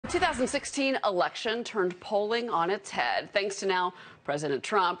2016 election turned polling on its head. Thanks to now President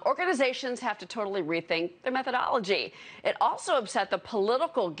Trump, organizations have to totally rethink their methodology. It also upset the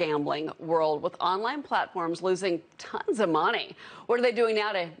political gambling world, with online platforms losing tons of money. What are they doing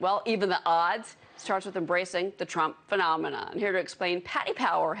now to, well, even the odds? Starts with embracing the Trump phenomenon. Here to explain, Paddy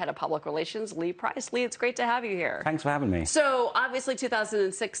Power, head of public relations, Lee Price. Lee, it's great to have you here. Thanks for having me. So, obviously,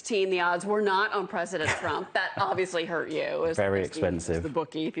 2016, the odds were not on President Trump. That obviously hurt you. Very expensive. As the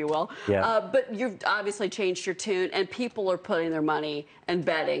bookie, if you will. Yeah. But you've obviously changed your tune, and people are putting their money and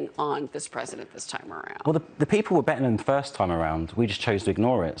betting on this president this time around. Well, the people were betting him the first time around. We just chose to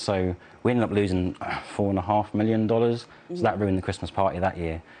ignore it. So we ended up losing $4.5 million. So that ruined the Christmas party that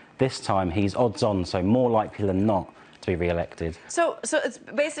year. This time, he's odds on, so more likely than not to be re-elected. So it's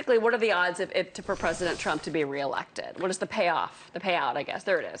basically, what are the odds for President Trump to be re-elected? What is the payoff? The payout, I guess.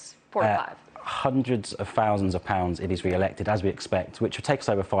 There it is. 4 to 5. Hundreds of thousands of pounds if he's re-elected, as we expect, which would take us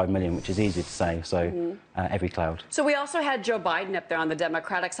over 5 million, which is easy to say, so every cloud. So we also had Joe Biden up there on the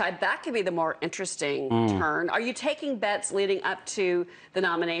Democratic side. That could be the more interesting turn. Are you taking bets leading up to the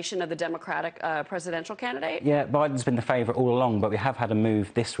nomination of the Democratic presidential candidate? Yeah, Biden's been the favourite all along, but we have had a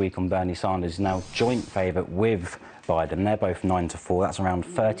move this week on Bernie Sanders. He's now joint favourite with Biden. They're both 9-4. That's around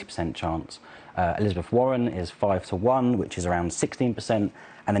 30% chance. Elizabeth Warren is 5-1, which is around 16%.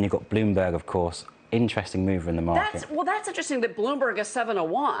 And then you've got Bloomberg, of course. Interesting mover in the market. That's interesting that Bloomberg is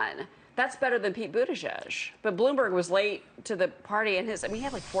 7-1. That's better than Pete Buttigieg. But Bloomberg was late to the party, and he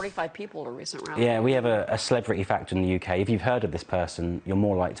had like 45 people at a recent round. Yeah, we have a celebrity factor in the UK. If you've heard of this person, you're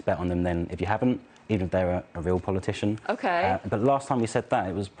more likely to bet on them than if you haven't, even if they're a real politician. Okay. But last time we said that,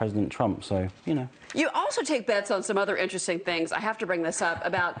 it was President Trump, so, you know. You also take bets on some other interesting things. I have to bring this up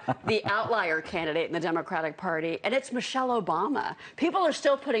about the outlier candidate in the Democratic Party, and it's Michelle Obama. People are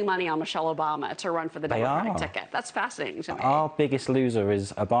still putting money on Michelle Obama to run for the Democratic ticket. That's fascinating to me. Our biggest loser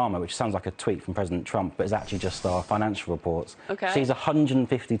is Obama, which sounds like a tweet from President Trump, but it's actually just our financial reports. Okay. She's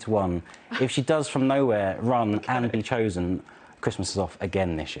 150-1. If she does from nowhere run and be chosen, Christmas is off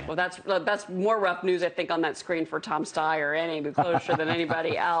again this year. Well, that's more rough news, I think, on that screen for Tom Steyer, Annie closer than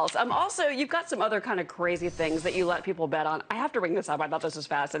anybody else. Also, you've got some other kind of crazy things that you let people bet on. I have to bring this up. I thought this was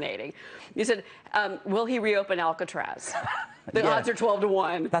fascinating. You said, will he reopen Alcatraz? The odds are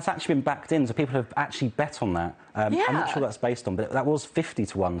 12-1. That's actually been backed in, so people have actually bet on that. I'm not sure that's based on, but that was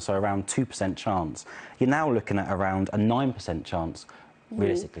 50-1, so around 2% chance. You're now looking at around a 9% chance,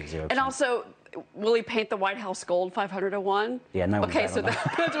 realistically 0%. And also, will he paint the White House gold 500-1? Yeah, no one's betting on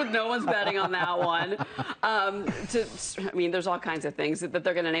that. That's what no one's betting on that one. I mean, there's all kinds of things that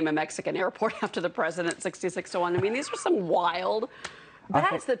they're going to name a Mexican airport after the president, 66-1. I mean, these are some wild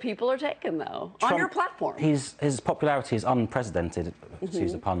bets that people are taking, though, Trump, on your platform. His popularity is unprecedented, to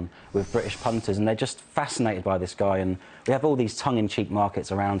use the pun, with British punters, and they're just fascinated by this guy. And we have all these tongue-in-cheek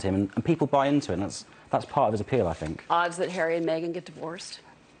markets around him, and people buy into it. And that's part of his appeal, I think. Odds that Harry and Meghan get divorced?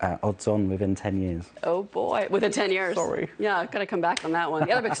 Odds on within 10 years. Oh, boy. Within 10 years. Sorry. Yeah, got to come back on that one.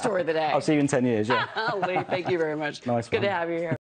 The other big story of the day. I'll see you in 10 years, yeah. Lee, thank you very much. Nice Good one. to have you here.